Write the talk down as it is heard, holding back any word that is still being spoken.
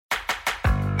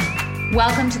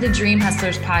Welcome to the Dream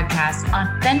Hustlers podcast,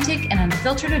 authentic and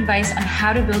unfiltered advice on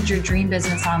how to build your dream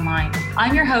business online.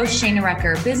 I'm your host, Shana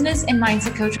Recker, business and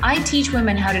mindset coach. I teach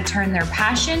women how to turn their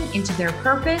passion into their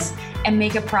purpose and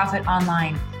make a profit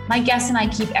online. My guests and I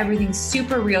keep everything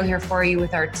super real here for you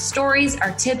with our stories,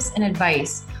 our tips, and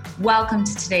advice. Welcome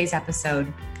to today's episode.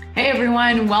 Hey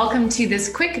everyone, welcome to this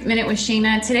quick minute with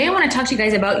Shana. Today I want to talk to you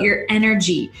guys about your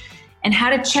energy and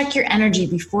how to check your energy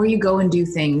before you go and do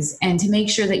things, and to make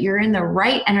sure that you're in the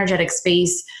right energetic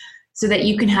space so that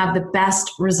you can have the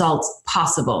best results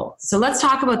possible. So let's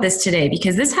talk about this today,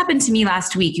 because this happened to me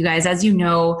last week. You guys, as you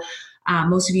know,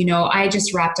 most of you know, I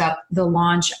just wrapped up the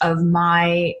launch of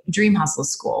my Dream Hustle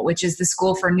School, which is the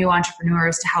school for new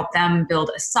entrepreneurs to help them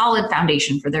build a solid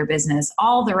foundation for their business,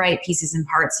 all the right pieces and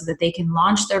parts so that they can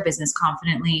launch their business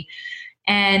confidently.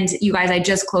 And you guys, I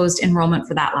just closed enrollment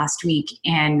for that last week.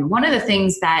 And one of the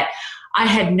things that I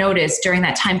had noticed during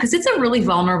that time, because it's a really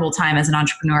vulnerable time as an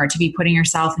entrepreneur to be putting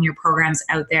yourself and your programs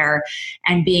out there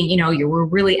and being, we're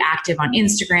really active on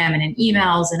Instagram and in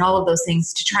emails and all of those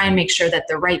things to try and make sure that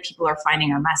the right people are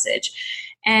finding our message.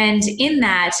 And in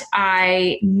that,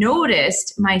 I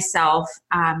noticed myself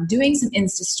doing some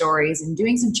Insta stories and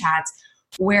doing some chats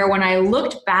where when I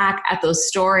looked back at those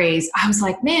stories, I was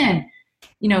like, man,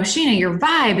 Shana, your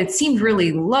vibe, it seemed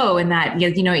really low in that,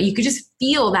 you could just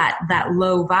feel that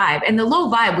low vibe. And the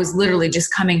low vibe was literally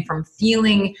just coming from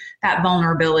feeling that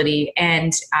vulnerability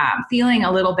and feeling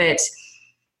a little bit,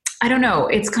 I don't know,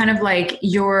 it's kind of like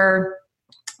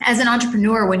as an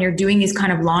entrepreneur, when you're doing these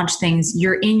kind of launch things,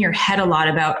 you're in your head a lot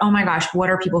about, oh my gosh, what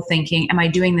are people thinking? Am I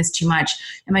doing this too much?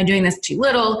 Am I doing this too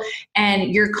little?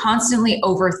 And you're constantly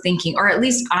overthinking, or at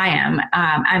least I am.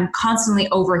 I'm constantly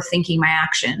overthinking my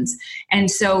actions.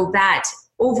 And so that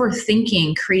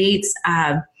overthinking creates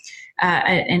an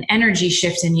energy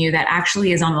shift in you that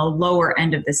actually is on the lower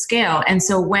end of the scale. And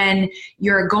so when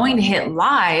you're going to hit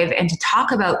live and to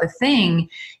talk about the thing,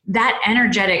 that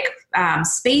energetic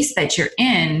space that you're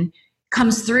in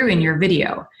comes through in your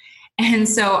video. And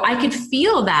so I could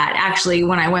feel that actually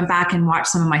when I went back and watched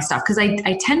some of my stuff, because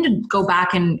I tend to go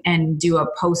back and do a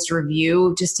post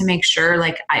review just to make sure,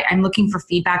 like I'm looking for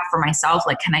feedback for myself.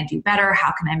 Like, can I do better?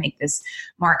 How can I make this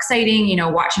more exciting?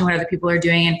 Watching what other people are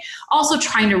doing and also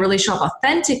trying to really show up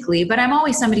authentically. But I'm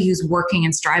always somebody who's working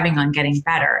and striving on getting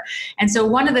better. And so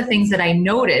one of the things that I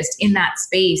noticed in that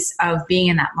space of being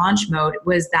in that launch mode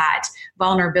was that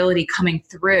vulnerability coming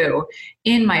through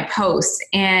in my posts.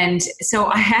 And so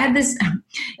I had this,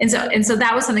 and so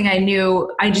that was something I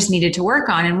knew I just needed to work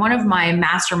on. And one of my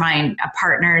mastermind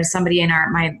partners, somebody in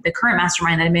the current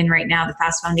mastermind that I'm in right now, the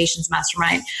Fast Foundations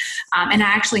Mastermind, and I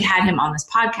actually had him on this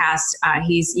podcast.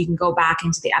 You can go back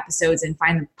into the episodes and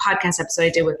find the podcast episode I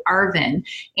did with Arvin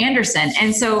Anderson.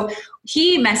 And so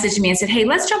he messaged me and said, hey,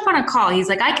 let's jump on a call. He's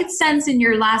like, I could sense in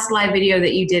your last live video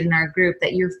that you did in our group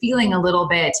that you're feeling a little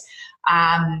bit,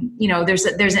 there's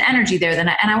an energy there. And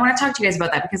I want to talk to you guys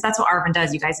about that, because that's what Arvin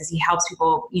does, you guys, is he helps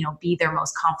people, be their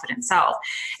most confident self.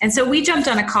 And so we jumped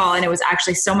on a call and it was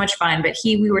actually so much fun, but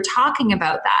we were talking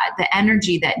about that, the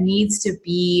energy that needs to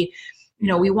be,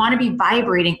 we want to be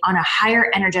vibrating on a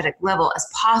higher energetic level as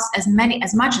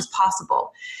much as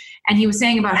possible. And he was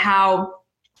saying about how,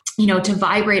 to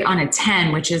vibrate on a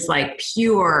 10, which is like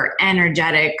pure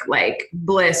energetic, like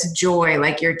bliss, joy,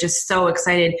 like you're just so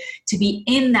excited to be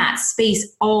in that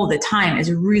space all the time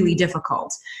is really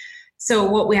difficult. So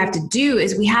what we have to do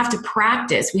is we have to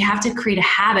practice. We have to create a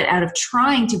habit out of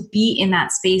trying to be in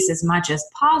that space as much as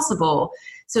possible,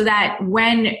 so that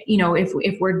when,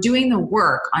 if we're doing the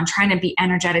work on trying to be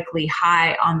energetically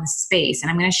high on the space, and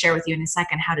I'm going to share with you in a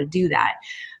second how to do that.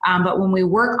 But when we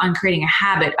work on creating a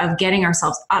habit of getting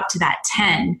ourselves up to that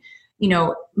 10,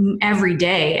 every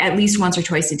day, at least once or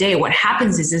twice a day, what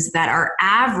happens is that our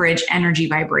average energy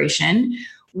vibration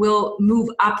will move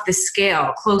up the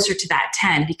scale closer to that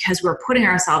 10, because we're putting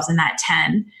ourselves in that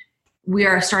 10. We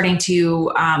are starting to,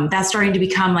 that's starting to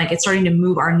become like, it's starting to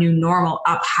move our new normal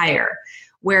up higher.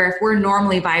 Where if we're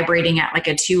normally vibrating at like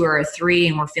a 2 or a 3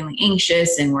 and we're feeling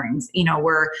anxious and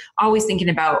we're always thinking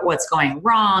about what's going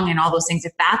wrong and all those things,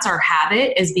 if that's our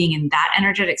habit, is being in that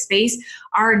energetic space,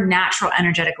 our natural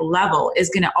energetic level is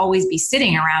going to always be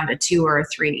sitting around a 2 or a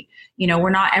 3.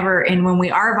 We're not ever, and when we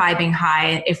are vibing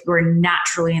high, if we're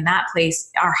naturally in that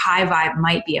place, our high vibe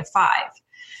might be a 5,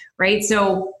 right?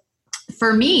 So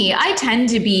for me, I tend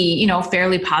to be,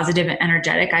 fairly positive and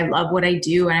energetic. I love what I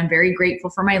do and I'm very grateful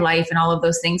for my life and all of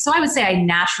those things. So I would say I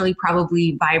naturally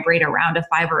probably vibrate around a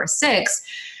 5 or a 6.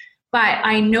 But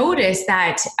I noticed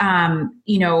that,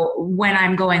 when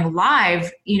I'm going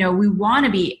live, we want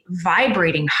to be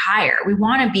vibrating higher. We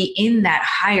want to be in that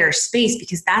higher space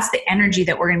because that's the energy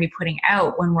that we're going to be putting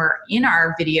out when we're in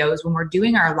our videos, when we're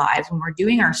doing our lives, when we're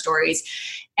doing our stories.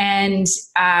 And,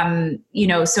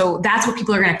 so that's what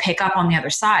people are going to pick up on the other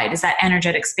side, is that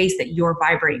energetic space that you're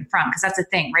vibrating from. Because that's the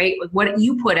thing, right? What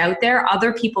you put out there,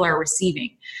 other people are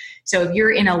receiving. So if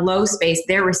you're in a low space,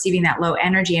 they're receiving that low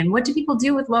energy. And what do people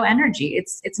do with low energy?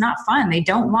 It's not fun. They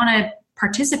don't want to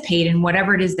participate in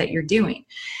whatever it is that you're doing.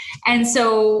 And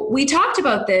so we talked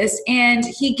about this, and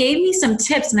he gave me some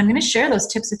tips, and I'm going to share those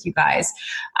tips with you guys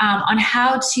on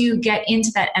how to get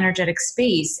into that energetic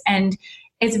space. And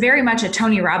it's very much a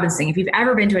Tony Robbins thing. If you've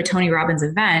ever been to a Tony Robbins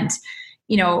event,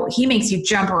 he makes you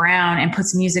jump around and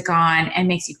puts music on and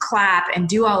makes you clap and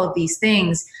do all of these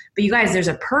things. But you guys, there's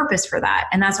a purpose for that.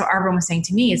 And that's what Arvin was saying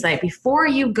to me, is like, before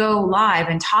you go live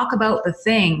and talk about the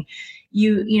thing,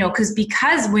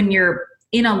 because when you're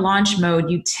in a launch mode,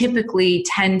 you typically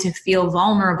tend to feel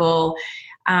vulnerable.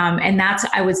 And that's,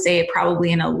 I would say,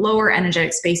 probably in a lower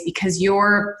energetic space because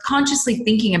you're consciously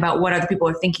thinking about what other people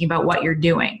are thinking about what you're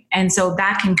doing. And so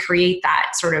that can create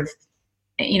that sort of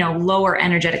lower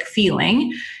energetic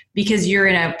feeling because you're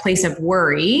in a place of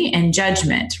worry and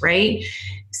judgment, right?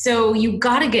 So you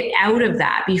got to get out of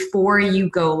that before you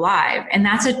go live. And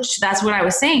that's what I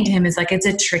was saying to him, is like, it's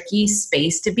a tricky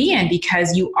space to be in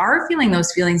because you are feeling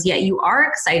those feelings, yet you are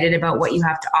excited about what you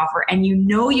have to offer. And you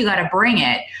got to bring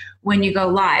it when you go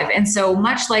live. And so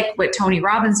much like what Tony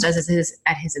Robbins does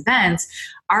at his events,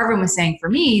 Arvin was saying for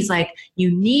me, he's like, you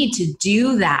need to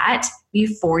do that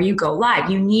before you go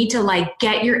live. You need to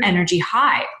get your energy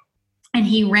high. And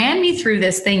he ran me through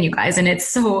this thing, you guys, and it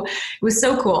was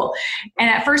so cool. And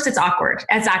at first it's awkward.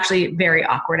 It's actually very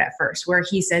awkward at first, where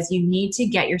he says you need to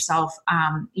get yourself,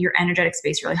 your energetic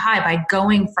space really high by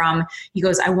going from, he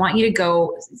goes, I want you to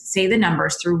go say the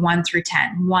numbers through 1 through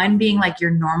 10, 1 being like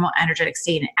your normal energetic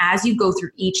state. And as you go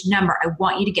through each number, I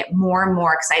want you to get more and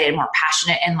more excited, more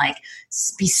passionate, and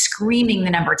be screaming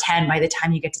the number 10 by the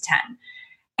time you get to 10.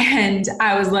 And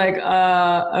I was like,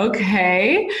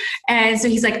 okay. And so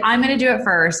he's like, I'm going to do it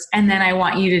first, and then I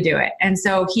want you to do it. And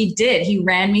so he did. He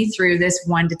ran me through this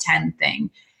 1 to 10 thing.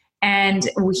 And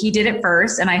he did it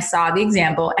first, and I saw the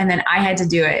example, and then I had to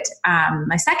do it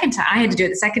my second time. I had to do it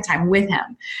the second time with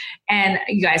him. And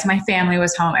you guys, my family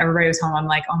was home. Everybody was home. I'm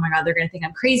like, oh my God, they're going to think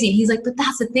I'm crazy. And he's like, but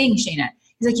that's the thing, Shayna.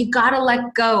 He's like, you got to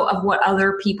let go of what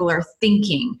other people are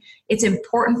thinking. It's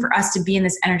important for us to be in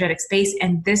this energetic space,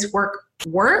 and this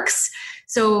works.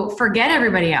 So forget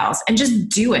everybody else and just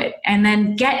do it, and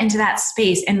then get into that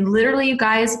space. And literally, you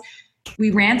guys,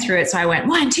 we ran through it. So I went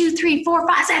 1, 2, 3, 4,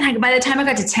 5, 6. By the time I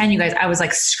got to 10, you guys, I was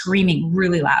screaming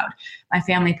really loud. My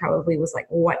family probably was like,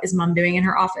 what is mom doing in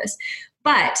her office?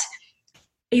 But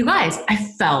you guys, I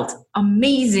felt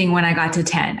amazing when I got to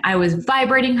 10. I was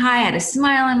vibrating high. I had a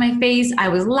smile on my face. I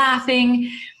was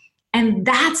laughing. And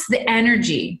that's the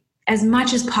energy. As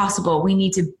much as possible, we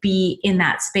need to be in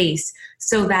that space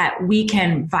so that we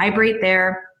can vibrate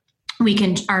there.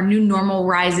 Our new normal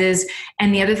rises.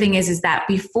 And the other thing is that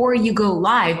before you go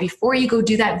live, before you go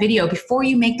do that video, before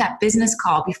you make that business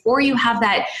call, before you have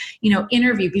that,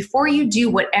 interview, before you do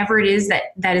whatever it is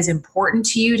that is important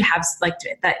to you to have,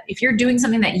 that if you're doing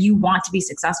something that you want to be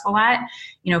successful at,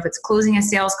 if it's closing a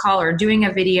sales call or doing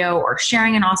a video or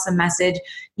sharing an awesome message,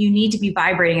 you need to be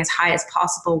vibrating as high as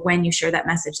possible when you share that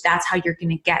message. That's how you're going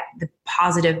to get the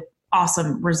positive,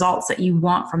 awesome results that you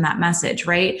want from that message,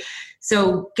 right?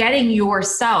 So getting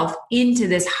yourself into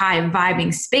this high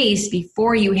vibing space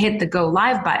before you hit the go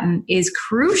live button is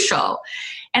crucial.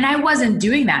 And I wasn't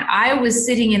doing that. I was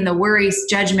sitting in the worries,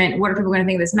 judgment. What are people going to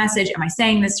think of this message? Am I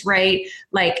saying this right?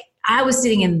 I was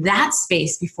sitting in that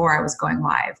space before I was going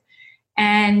live.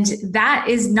 And that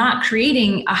is not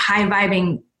creating a high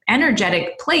vibing,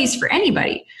 energetic place for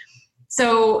anybody.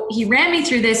 So he ran me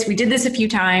through this. We did this a few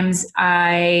times.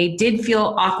 I did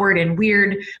feel awkward and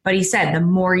weird, but he said the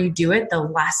more you do it, the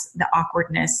less the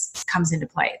awkwardness comes into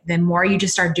play. The more you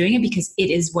just start doing it because it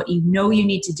is what you know you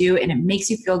need to do, and it makes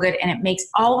you feel good, and it makes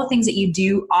all the things that you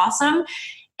do awesome,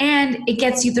 and it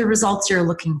gets you the results you're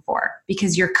looking for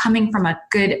because you're coming from a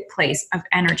good place of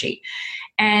energy.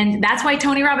 And that's why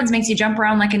Tony Robbins makes you jump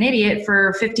around like an idiot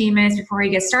for 15 minutes before he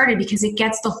gets started, because it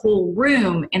gets the whole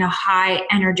room in a high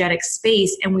energetic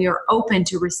space, and we are open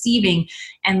to receiving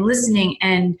and listening,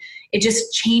 and it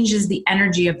just changes the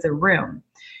energy of the room.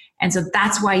 And so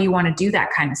that's why you want to do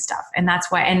that kind of stuff. And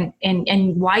that's why,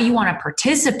 and why you want to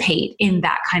participate in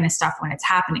that kind of stuff when it's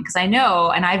happening. Because I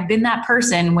know, and I've been that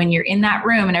person when you're in that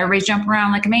room and everybody's jumping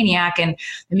around like a maniac and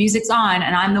the music's on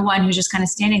and I'm the one who's just kind of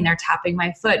standing there tapping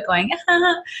my foot going,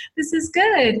 this is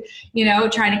good,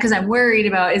 trying to, because I'm worried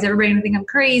about, is everybody going to think I'm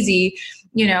crazy,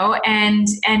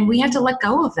 and we have to let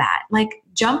go of that. Like,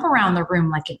 jump around the room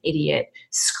like an idiot,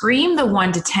 scream the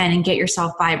 1 to 10 and get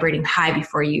yourself vibrating high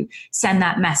before you send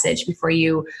that message, before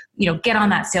you, get on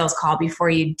that sales call, before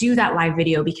you do that live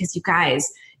video, because you guys,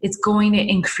 it's going to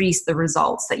increase the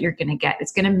results that you're going to get.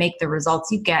 It's going to make the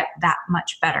results you get that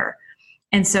much better.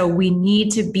 And so we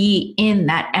need to be in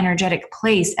that energetic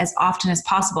place as often as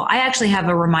possible. I actually have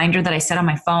a reminder that I set on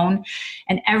my phone,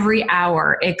 and every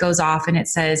hour it goes off and it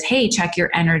says, hey, check your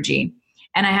energy.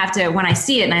 And I have to, when I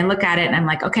see it and I look at it and I'm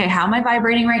like, okay, how am I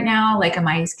vibrating right now? Like,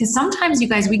 because sometimes you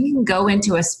guys, we can go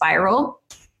into a spiral.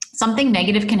 Something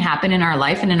negative can happen in our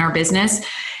life and in our business,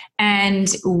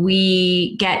 and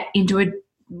we get into a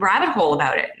rabbit hole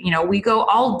about it. We go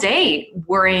all day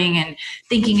worrying and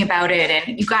thinking about it.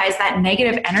 And you guys, that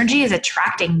negative energy is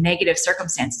attracting negative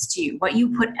circumstances to you. What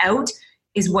you put out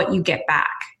is what you get back.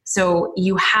 So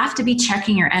you have to be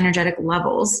checking your energetic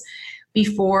levels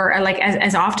before, like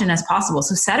as often as possible.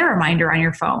 So set a reminder on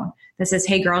your phone that says,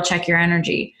 hey girl, check your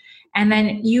energy. And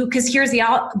then because here's the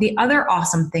other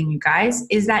awesome thing, you guys,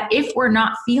 is that if we're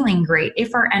not feeling great,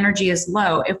 if our energy is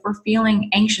low, if we're feeling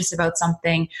anxious about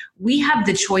something, we have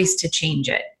the choice to change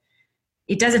it.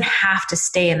 It doesn't have to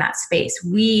stay in that space.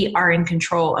 We are in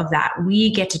control of that. We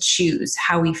get to choose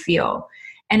how we feel.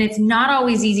 And it's not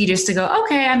always easy just to go,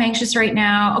 okay, I'm anxious right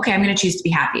now. Okay, I'm going to choose to be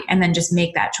happy, and then just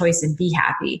make that choice and be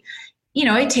happy.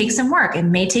 It takes some work. It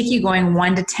may take you going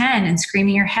 1 to 10 and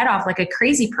screaming your head off like a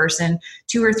crazy person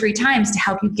 2 or 3 times to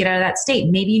help you get out of that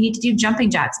state. Maybe you need to do jumping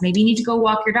jacks. Maybe you need to go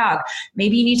walk your dog.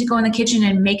 Maybe you need to go in the kitchen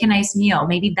and make a nice meal.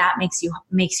 Maybe that makes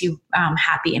you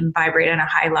happy and vibrate on a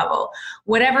high level.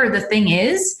 Whatever the thing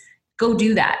is, go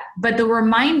do that. But the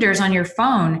reminders on your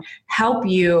phone help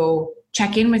you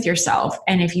check in with yourself.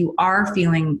 And if you are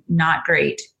feeling not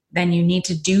great, then you need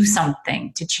to do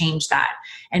something to change that.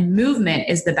 And movement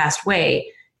is the best way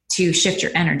to shift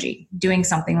your energy. Doing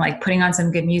something like putting on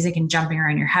some good music and jumping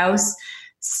around your house,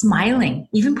 smiling,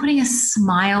 even putting a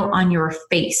smile on your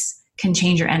face can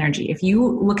change your energy. If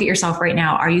you look at yourself right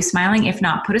now, are you smiling? If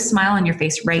not, put a smile on your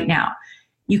face right now.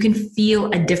 You can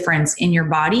feel a difference in your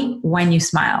body when you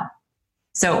smile.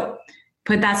 So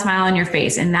put that smile on your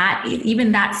face, and that,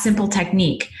 even that simple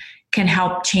technique can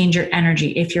help change your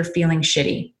energy if you're feeling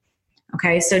shitty.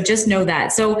 Okay, so just know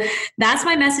that. So that's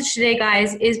my message today,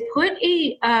 guys, is put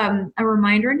a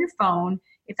reminder on your phone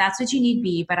if that's what you need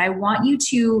be. But I want you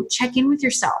to check in with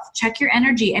yourself, check your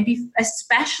energy, and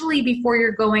especially before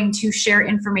you're going to share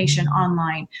information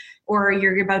online, or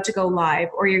you're about to go live,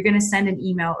 or you're going to send an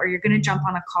email, or you're going to jump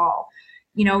on a call.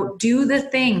 Do the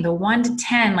thing, the 1 to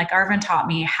 10, like Arvin taught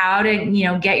me, how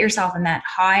to, get yourself in that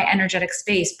high energetic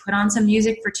space. Put on some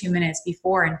music for 2 minutes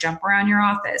before and jump around your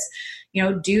office.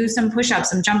 Do some push-ups,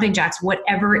 some jumping jacks,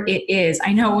 whatever it is.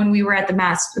 I know when we were at the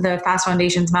Fast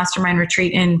Foundations Mastermind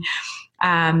Retreat in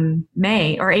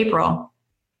May or April,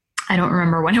 I don't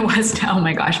remember when it was now. Oh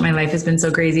my gosh, my life has been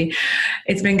so crazy.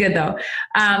 It's been good though.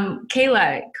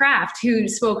 Kayla Kraft, who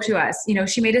spoke to us,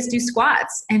 she made us do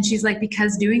squats, and she's like,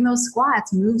 because doing those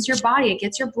squats moves your body. It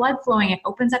gets your blood flowing. It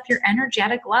opens up your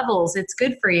energetic levels. It's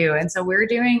good for you. And so we're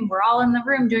all in the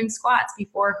room doing squats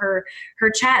before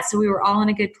her chat. So we were all in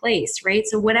a good place, right?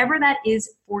 So whatever that is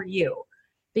for you,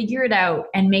 figure it out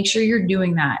and make sure you're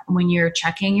doing that. When you're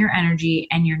checking your energy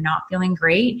and you're not feeling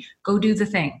great, go do the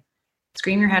thing.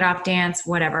 Scream your head off, dance,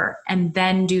 whatever, and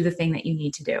then do the thing that you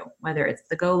need to do, whether it's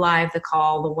the go live, the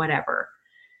call, the whatever.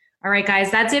 All right,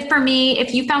 guys, that's it for me.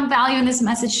 If you found value in this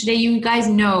message today, you guys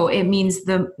know it means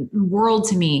the world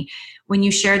to me when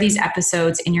you share these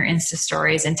episodes in your Insta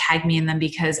stories and tag me in them,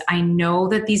 because I know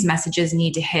that these messages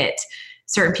need to hit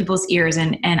certain people's ears,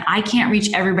 and I can't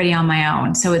reach everybody on my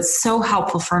own. So it's so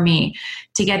helpful for me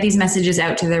to get these messages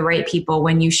out to the right people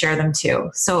when you share them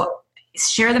too. So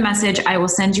share the message. I will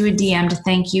send you a DM to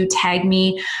thank you. Tag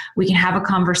me. We can have a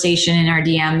conversation in our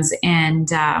DMs. And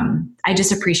I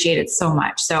just appreciate it so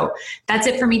much. So that's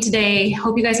it for me today.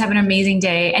 Hope you guys have an amazing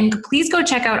day. And please go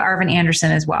check out Arvin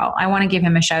Anderson as well. I want to give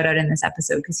him a shout out in this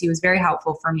episode because he was very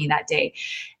helpful for me that day.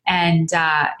 And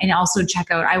also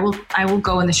check out, I will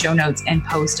go in the show notes and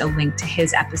post a link to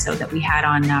his episode that we had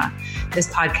on this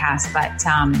podcast. But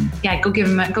yeah, go give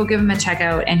him a check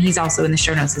out. And he's also in the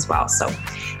show notes as well. So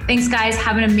thanks, guys.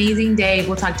 Have an amazing day.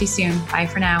 We'll talk to you soon. Bye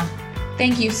for now.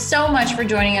 Thank you so much for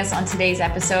joining us on today's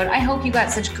episode. I hope you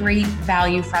got such great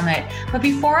value from it. But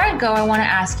before I go, I want to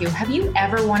ask you, have you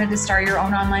ever wanted to start your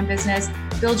own online business,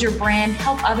 build your brand,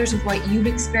 help others with what you've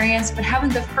experienced, but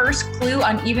haven't the first clue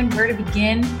on even where to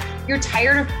begin? You're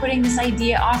tired of putting this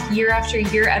idea off year after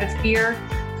year out of fear?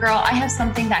 Girl, I have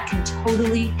something that can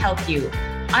totally help you.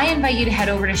 I invite you to head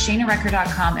over to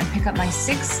ShanaRecker.com and pick up my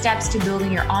 6 steps to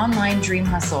building your online dream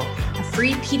hustle, a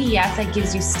free PDF that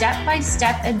gives you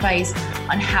step-by-step advice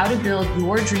on how to build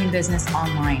your dream business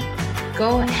online.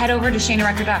 Go head over to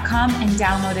ShanaRecker.com and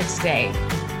download it today.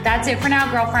 That's it for now,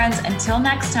 girlfriends. Until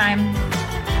next time.